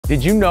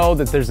Did you know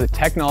that there's a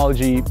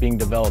technology being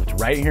developed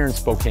right here in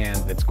Spokane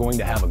that's going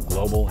to have a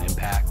global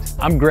impact?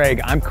 I'm Greg.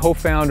 I'm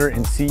co-founder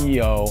and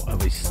CEO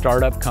of a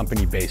startup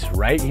company based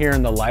right here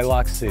in the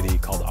Lilac City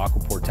called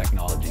AquiPor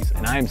Technologies.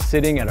 And I am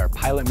sitting at our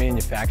pilot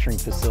manufacturing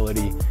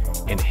facility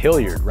in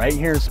Hilliard, right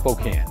here in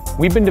Spokane.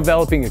 We've been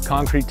developing a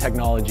concrete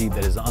technology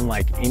that is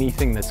unlike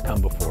anything that's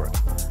come before it.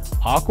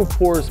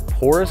 AquiPor's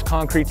porous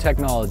concrete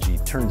technology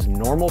turns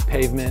normal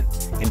pavement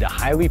into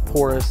highly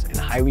porous and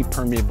highly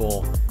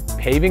permeable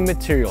paving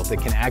material that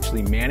can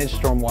actually manage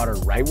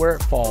stormwater right where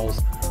it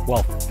falls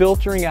while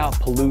filtering out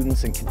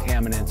pollutants and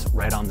contaminants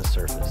right on the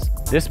surface.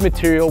 This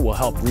material will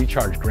help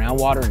recharge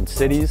groundwater in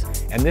cities,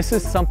 and this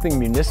is something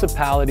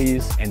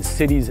municipalities and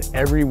cities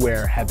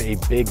everywhere have a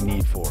big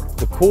need for.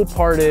 The cool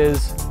part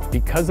is,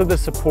 because of the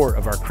support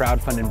of our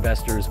crowdfund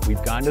investors,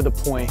 we've gotten to the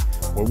point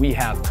where we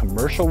have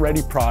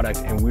commercial-ready product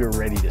and we're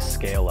ready to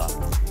scale up.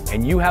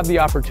 And you have the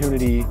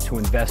opportunity to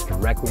invest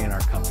directly in our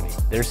company.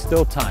 There's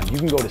still time. You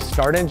can go to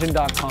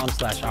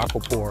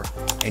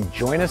startengine.com/AquiPor and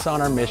join us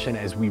on our mission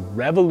as we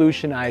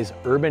revolutionize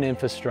urban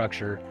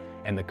infrastructure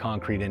and the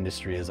concrete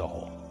industry as a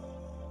whole.